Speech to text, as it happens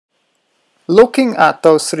looking at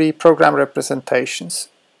those three program representations,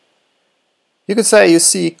 you could say you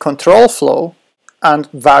see control flow and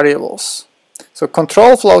variables. So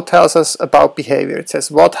control flow tells us about behavior. It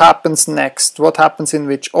says what happens next, what happens in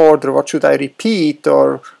which order, what should I repeat,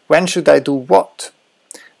 or when should I do what.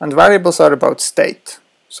 And variables are about state.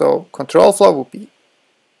 So control flow would be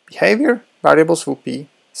behavior, variables would be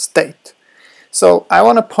state. So I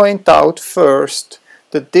want to point out first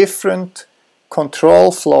the different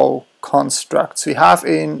control flow constructs we have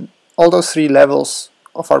in all those three levels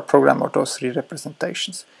of our program, or those three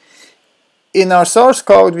representations. In our source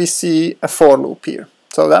code we see a for loop here.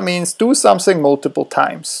 So that means do something multiple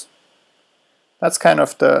times. That's kind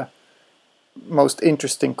of the most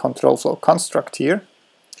interesting control flow construct here.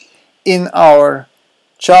 In our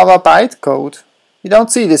Java bytecode we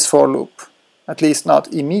don't see this for loop, at least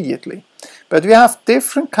not immediately. But we have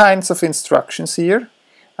different kinds of instructions here,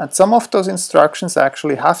 and some of those instructions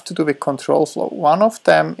actually have to do with control flow. One of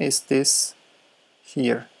them is this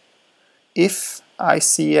here, if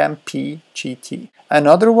ICMP GT.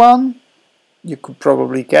 Another one, you could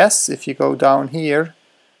probably guess if you go down here,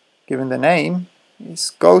 given the name,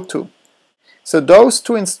 is goto. So those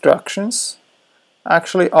two instructions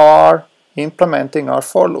actually are implementing our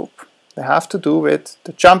for loop. They have to do with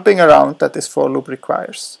the jumping around that this for loop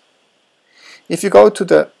requires. If you go to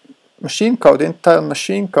the machine code, Intel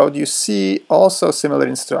machine code, you see also similar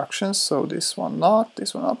instructions. So this one not,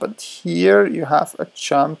 but here you have a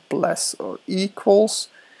jump less or equals,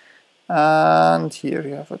 and here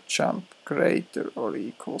you have a jump greater or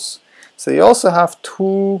equals. So you also have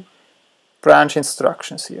two branch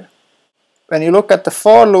instructions here. When you look at the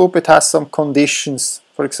for loop, it has some conditions.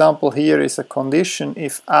 For example, here is a condition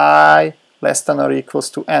if I less than or equals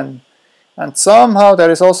to n. And somehow there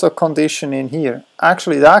is also a condition in here.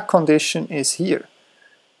 Actually, that condition is here.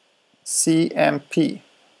 CMP,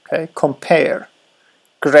 okay, compare,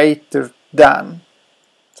 greater than.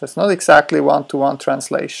 So it's not exactly one-to-one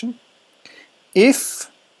translation. If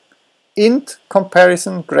int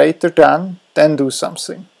comparison greater than, then do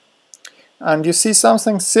something. And you see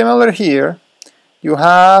something similar here. You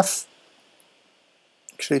have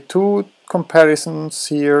actually two comparisons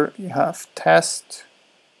here. You have test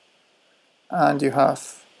and you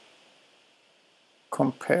have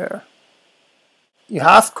compare. You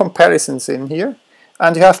have comparisons in here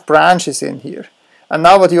and you have branches in here. And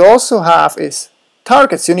now what you also have is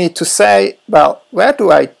targets. You need to say, well, where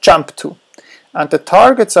do I jump to? And the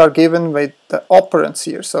targets are given with the operands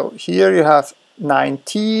here. So here you have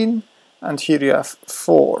 19 and here you have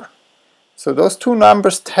 4. So those two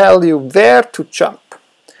numbers tell you where to jump.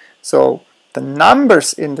 So the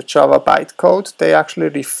numbers in the Java bytecode, they actually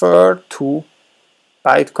refer to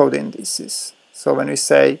bytecode indices. So when we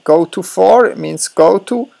say go to 4, it means go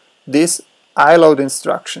to this iload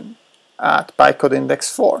instruction at bytecode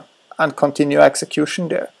index 4 and continue execution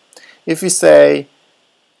there. If we say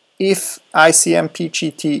if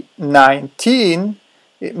ICMPGT 19,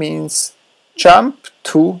 it means jump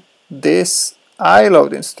to this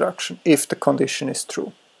iload instruction if the condition is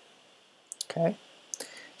true. Okay.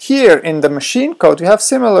 Here in the machine code we have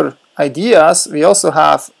similar ideas. We also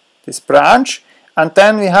have this branch, and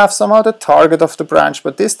then we have somehow the target of the branch,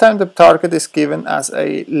 but this time the target is given as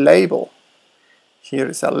a label. Here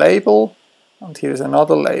is a label and here is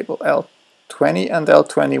another label, L20 and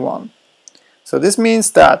L21. So this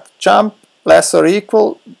means that jump less or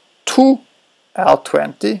equal to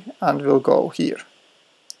L20 and we'll go here.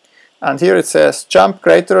 And here it says jump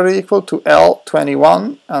greater or equal to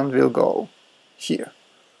L21 and we'll go here.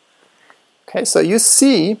 Okay, so you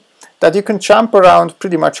see that you can jump around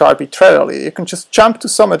pretty much arbitrarily. You can just jump to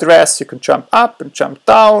some address, you can jump up and jump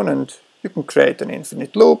down, and you can create an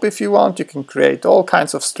infinite loop if you want. You can create all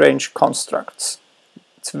kinds of strange constructs.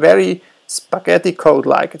 It's very spaghetti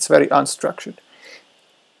code-like, it's very unstructured.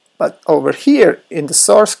 But over here in the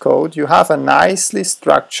source code you have a nicely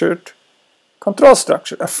structured control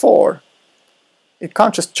structure, a for. It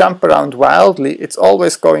can't just jump around wildly, it's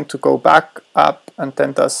always going to go back up and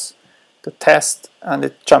then does the test, and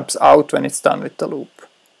it jumps out when it's done with the loop.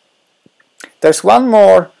 There's one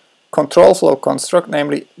more control flow construct,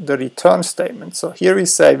 namely the return statement. So here we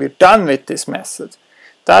say we're done with this method.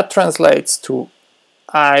 That translates to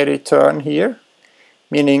I return here,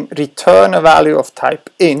 meaning return a value of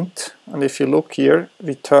type int, and if you look here,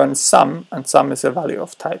 return sum, and sum is a value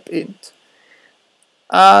of type int.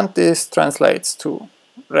 And this translates to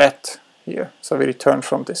ret here, so we return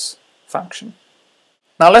from this function.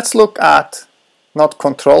 Now let's look at not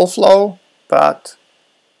control flow, but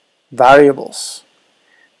variables.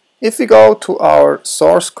 If we go to our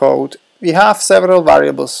source code, we have several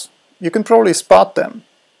variables. You can probably spot them.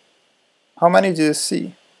 How many do you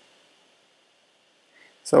see?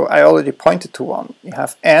 So I already pointed to one. You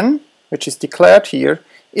have n, which is declared here.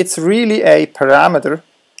 It's really a parameter,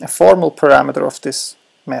 a formal parameter of this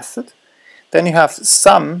method. Then you have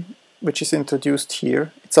sum, which is introduced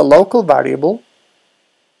here. It's a local variable.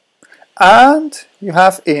 And you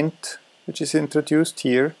have int, which is introduced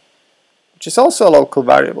here, which is also a local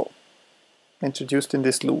variable, introduced in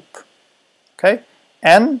this loop. Okay?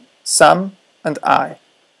 N, sum, and I.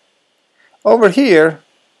 Over here,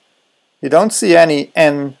 you don't see any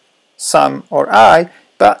n, sum, or I,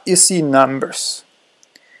 but you see numbers.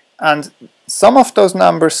 And some of those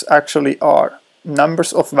numbers actually are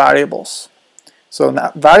numbers of variables. So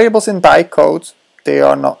variables in bytecode, they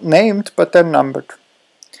are not named, but they're numbered.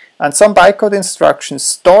 And some bytecode instructions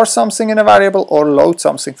store something in a variable or load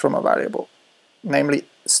something from a variable. Namely,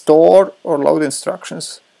 store or load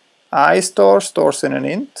instructions. iStore stores in an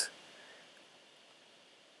int.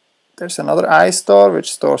 There's another iStore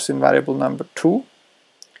which stores in variable number 2.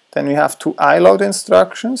 Then we have two iLoad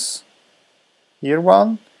instructions. Here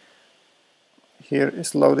one. Here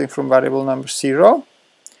is loading from variable number 0.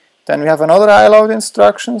 Then we have another iLoad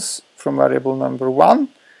instructions from variable number 1.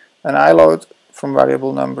 An iLoad from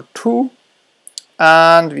variable number 2.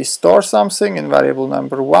 And we store something in variable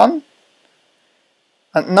number 1.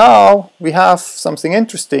 And now we have something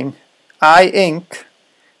interesting. iInc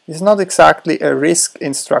is not exactly a RISC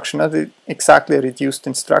instruction, not exactly a reduced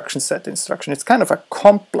instruction set instruction. It's kind of a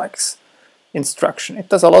complex instruction. It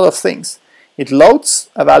does a lot of things. It loads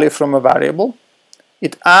a value from a variable,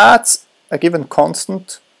 it adds a given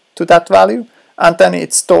constant to that value, and then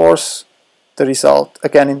it stores the result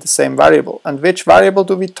again in the same variable. And which variable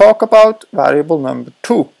do we talk about? Variable number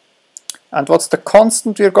 2. And what's the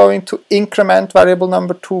constant we're going to increment variable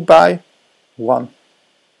number 2 by? 1.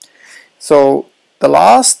 So the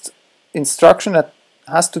last instruction that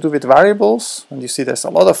has to do with variables, and you see there's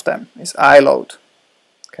a lot of them, is iLoad.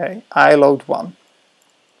 Okay, iLoad 1.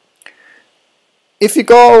 If you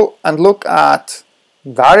go and look at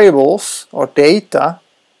variables or data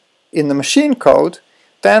in the machine code,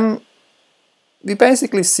 then we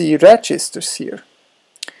basically see registers here.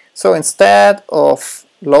 So instead of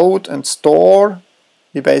load and store,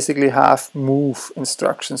 we basically have move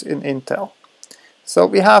instructions in Intel. So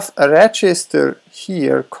we have a register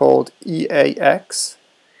here called EAX,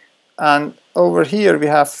 and over here we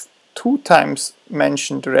have 2 times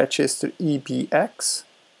mentioned register EBX.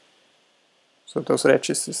 So those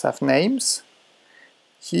registers have names.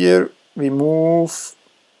 Here we move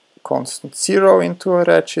constant 0 into a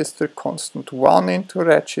register, constant 1 into a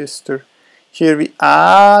register. Here we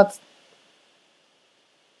add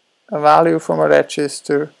a value from a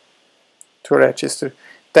register to a register.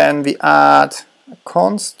 Then we add a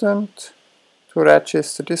constant to a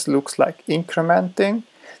register. This looks like incrementing.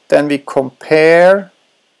 Then we compare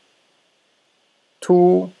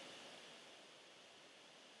to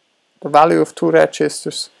the value of 2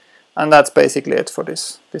 registers, and that's basically it for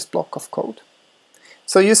this block of code.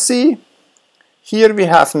 So you see, here we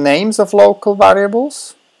have names of local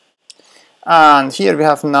variables, and here we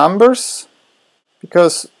have numbers,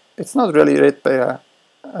 because it's not really read by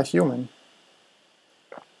a human.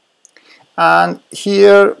 And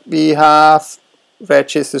here we have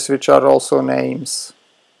registers which are also names,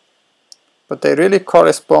 but they really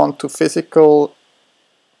correspond to physical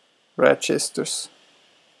registers.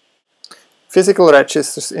 Physical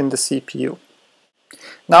registers in the CPU.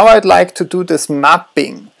 Now I'd like to do this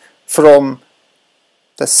mapping from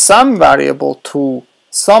the sum variable to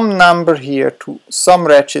some number here to some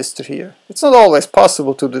register here. It's not always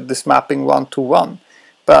possible to do this mapping one-to-one,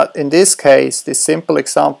 but in this case, this simple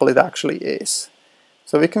example, it actually is.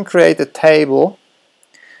 So we can create a table,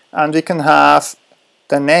 and we can have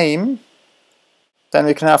the name, then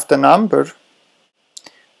we can have the number,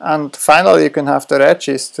 and finally you can have the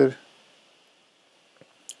register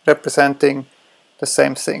representing the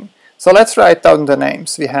same thing. So let's write down the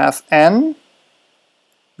names. We have n,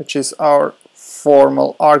 which is our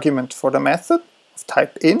formal argument for the method of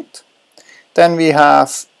type int. Then we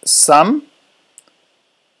have sum,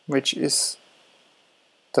 which is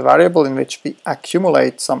the variable in which we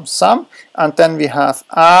accumulate some sum, and then we have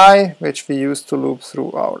I, which we use to loop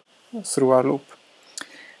through our loop.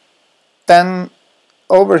 Then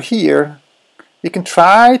over here we can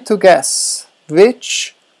try to guess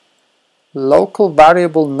which local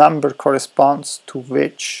variable number corresponds to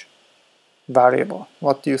which variable.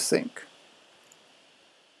 What do you think?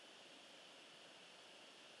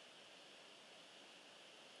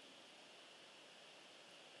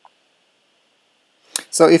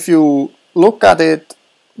 So if you look at it,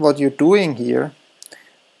 what you're doing here,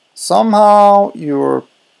 somehow you're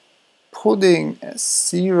putting a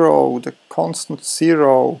 0, the constant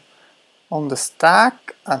 0, on the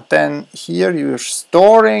stack, and then here you're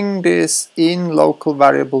storing this in local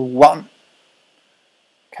variable 1.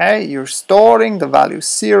 Okay, you're storing the value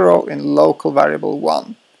 0 in local variable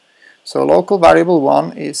 1. So local variable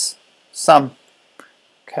 1 is sum.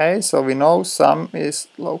 Okay, so we know sum is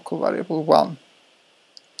local variable 1.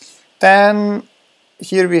 Then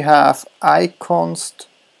here we have iconst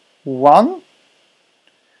 1,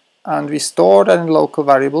 and we store that in local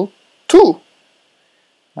variable 2.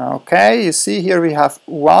 Okay, you see here we have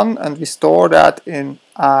 1 and we store that in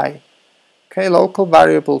I. Okay, local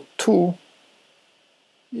variable 2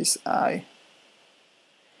 is I.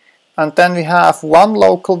 And then we have one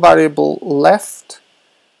local variable left.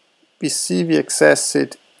 We see we access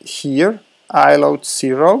it here, I load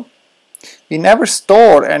 0. We never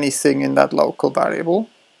store anything in that local variable.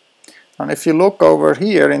 And if you look over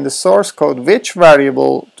here in the source code, which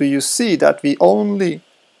variable do you see that we only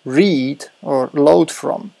read or load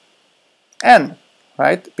from? N,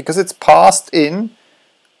 right? Because it's passed in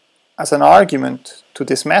as an argument to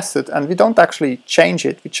this method, and we don't actually change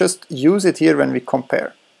it, we just use it here when we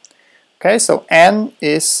compare. Okay, so N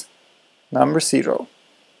is number 0.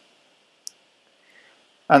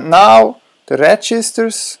 And now the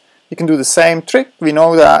registers, you can do the same trick. We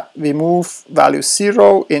know that we move value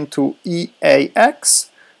 0 into EAX,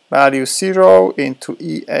 value 0 into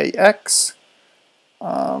EAX,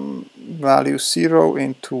 value 0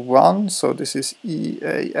 into 1, so this is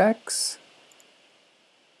EAX.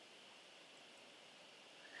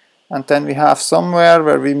 And then we have somewhere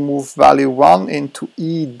where we move value 1 into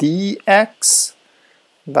EDX,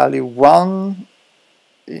 value 1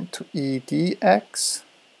 into EDX.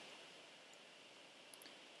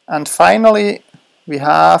 And finally we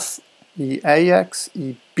have EAX,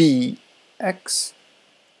 EBX,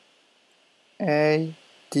 A,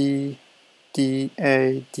 D, D,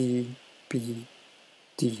 A, D, B,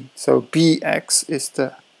 D. So BX is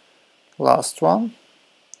the last one.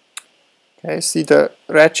 Okay, see the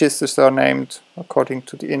registers are named according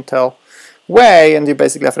to the Intel way, and you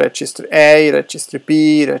basically have register A, register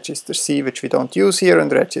B, register C, which we don't use here,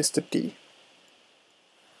 and register D.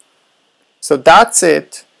 So that's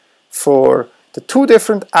it for the two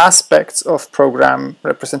different aspects of program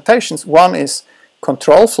representations. One is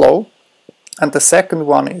control flow, and the second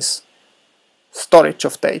one is storage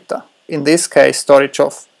of data. In this case, storage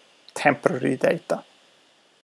of temporary data.